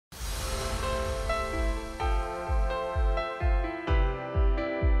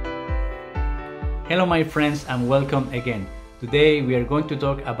Hello my friends and welcome again. Today we are going to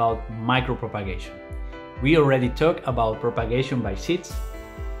talk about micropropagation. We already talked about propagation by seeds,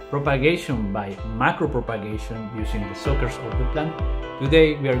 propagation by macropropagation using the suckers of the plant.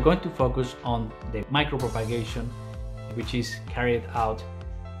 Today we are going to focus on the micropropagation, which is carried out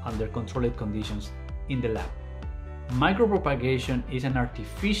under controlled conditions in the lab. Micropropagation is an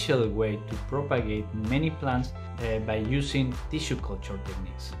artificial way to propagate many plants by using tissue culture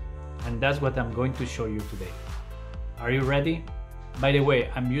techniques. And that's what I'm going to show you today. Are you ready? By the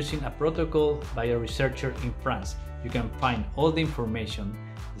way, I'm using a protocol by a researcher in France. You can find all the information,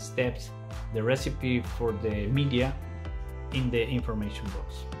 the steps, the recipe for the media in the information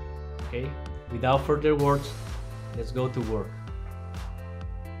box. Okay, without further words, let's go to work.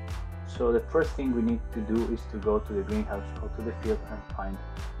 So the first thing we need to do is to go to the greenhouse or to the field and find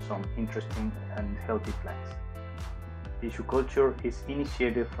some interesting and healthy plants. Tissue culture is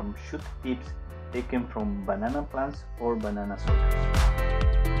initiated from shoot tips taken from banana plants or banana suckers.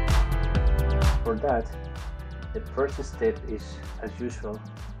 For that, the first step is, as usual,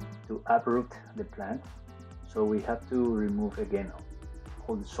 to uproot the plant. So we have to remove again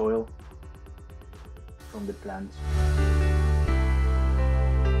all the soil from the plants.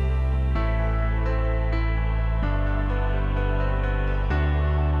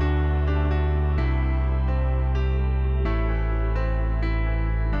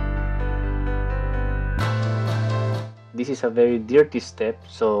 This is a very dirty step,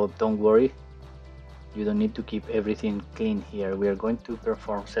 so don't worry, you don't need to keep everything clean here. We are going to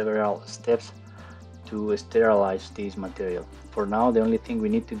perform several steps to sterilize this material. For now, the only thing we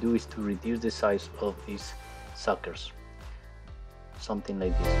need to do is to reduce the size of these suckers, something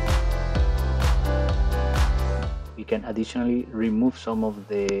like this. We can additionally remove some of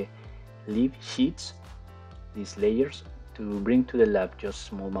the leaf sheets, these layers, to bring to the lab just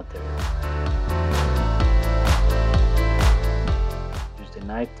small material.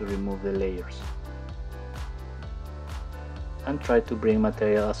 Knife to remove the layers and try to bring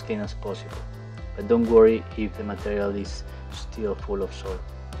material as clean as possible, but don't worry if the material is still full of soil.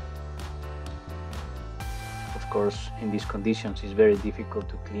 Of course, in these conditions it's very difficult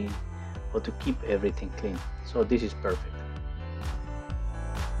to clean or to keep everything clean, so this is perfect.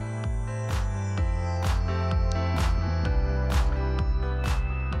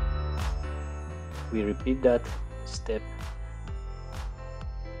 We repeat that step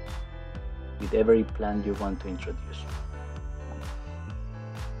with every plant you want to introduce.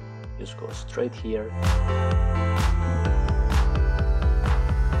 Just go straight here.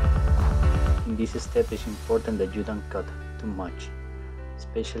 In this step, it's important that you don't cut too much,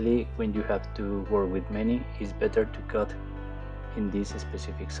 especially when you have to work with many. It's better to cut in this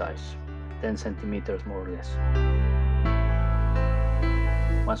specific size, 10 centimeters more or less.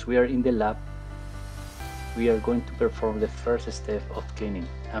 Once we are in the lab, we are going to perform the first step of cleaning,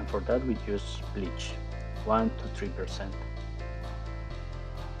 and for that we use bleach, 1 to 3%,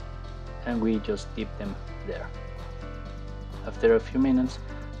 and we just dip them there. After a few minutes,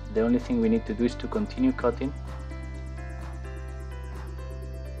 the only thing we need to do is to continue cutting,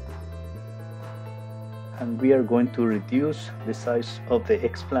 and we are going to reduce the size of the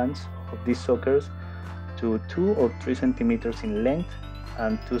explants of these suckers to 2 or 3 centimeters in length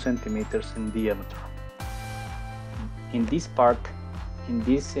and 2 centimeters in diameter. In this part, in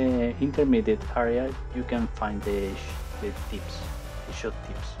this intermediate area, you can find the tips, the short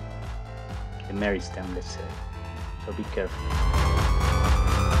tips, the meristem, let's say. So be careful.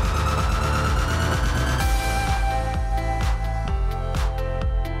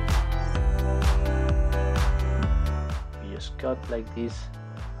 We just cut like this.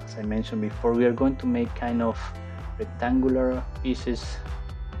 As I mentioned before, we are going to make kind of rectangular pieces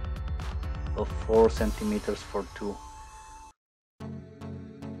of 4 centimeters for 2.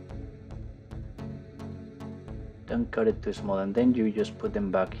 Don't cut it too small, and then you just put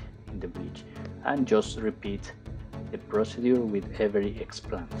them back in the bleach and just repeat the procedure with every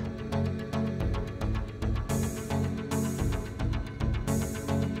explant.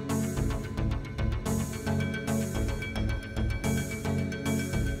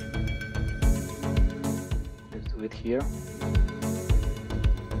 Let's do it here.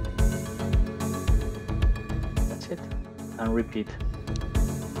 That's it, and repeat.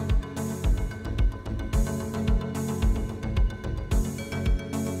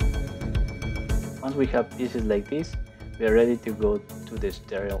 Once we have pieces like this, we are ready to go to the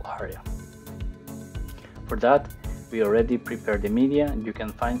sterile area. For that, we already prepared the media. You can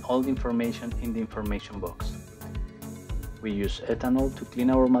find all the information in the information box. We use ethanol to clean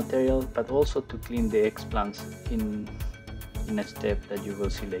our material, but also to clean the explants in a step that you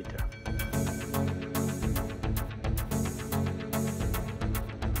will see later.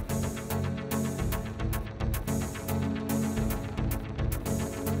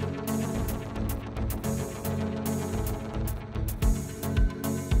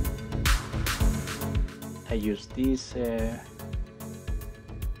 I use these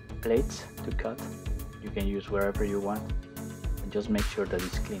plates to cut. You can use wherever you want, and just make sure that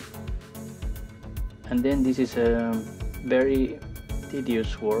it's clean. And then this is a very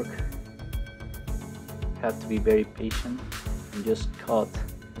tedious work. You have to be very patient and just cut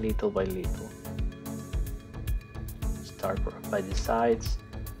little by little. Start by the sides,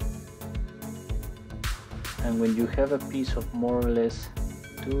 and when you have a piece of more or less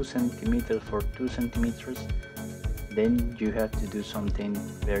 2 centimeters for 2 centimeters, then you have to do something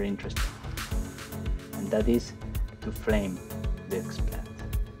very interesting, and that is to flame the explant.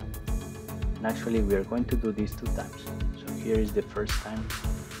 And actually we are going to do this 2 times. So here is the first time.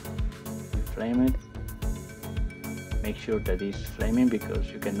 We flame it. Make sure that it's flaming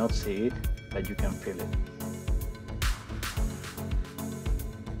because you cannot see it, but you can feel it.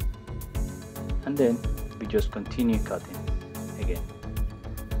 And then we just continue cutting again.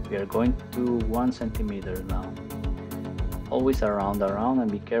 We are going to 1 centimeter now. Always around and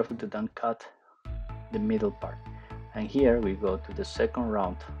be careful to don't cut the middle part. And here we go to the second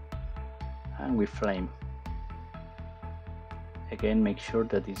round and we flame. Again, make sure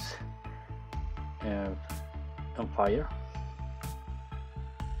that it's on fire.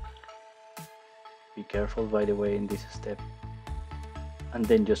 Be careful, by the way, in this step. And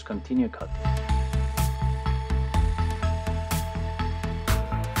then just continue cutting.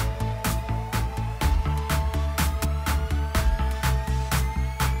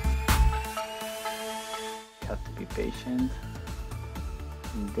 You have to be patient.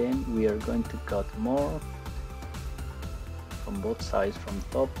 And then we are going to cut more from both sides, from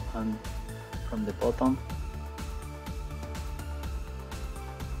top and from the bottom.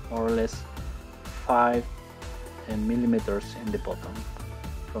 More or less 5 millimeters in the bottom,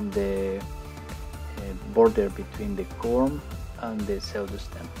 from the border between the corm and the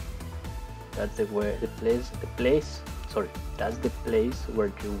pseudostem. That's the place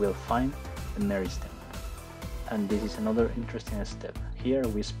where you will find the meristem. And this is another interesting step. Here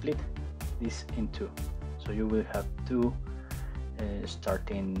we split this in 2, so you will have 2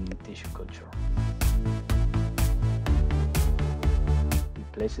 starting tissue culture. You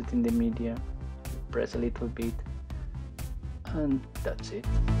place it in the media, you press a little bit, and that's it.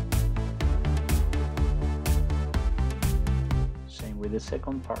 Same with the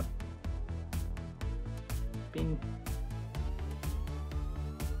second part. Pin.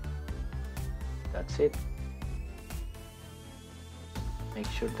 That's it. Make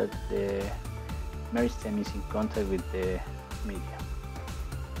sure that the meristem is in contact with the media.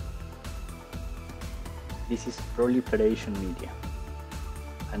 This is proliferation media,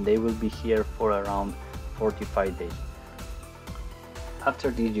 and they will be here for around 45 days.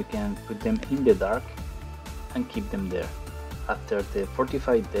 After this, you can put them in the dark and keep them there. After the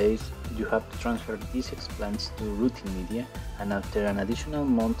 45 days, you have to transfer these explants to routine media, and after an additional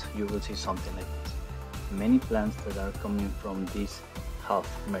month, you will see something like this. Many plants that are coming from this half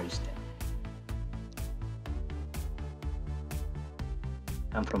meristem.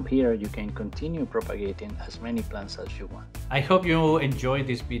 And from here you can continue propagating as many plants as you want. I hope you enjoyed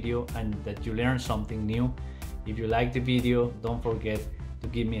this video and that you learned something new. If you like the video, don't forget to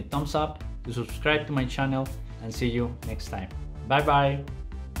give me a thumbs up, to subscribe to my channel, and see you next time. Bye bye!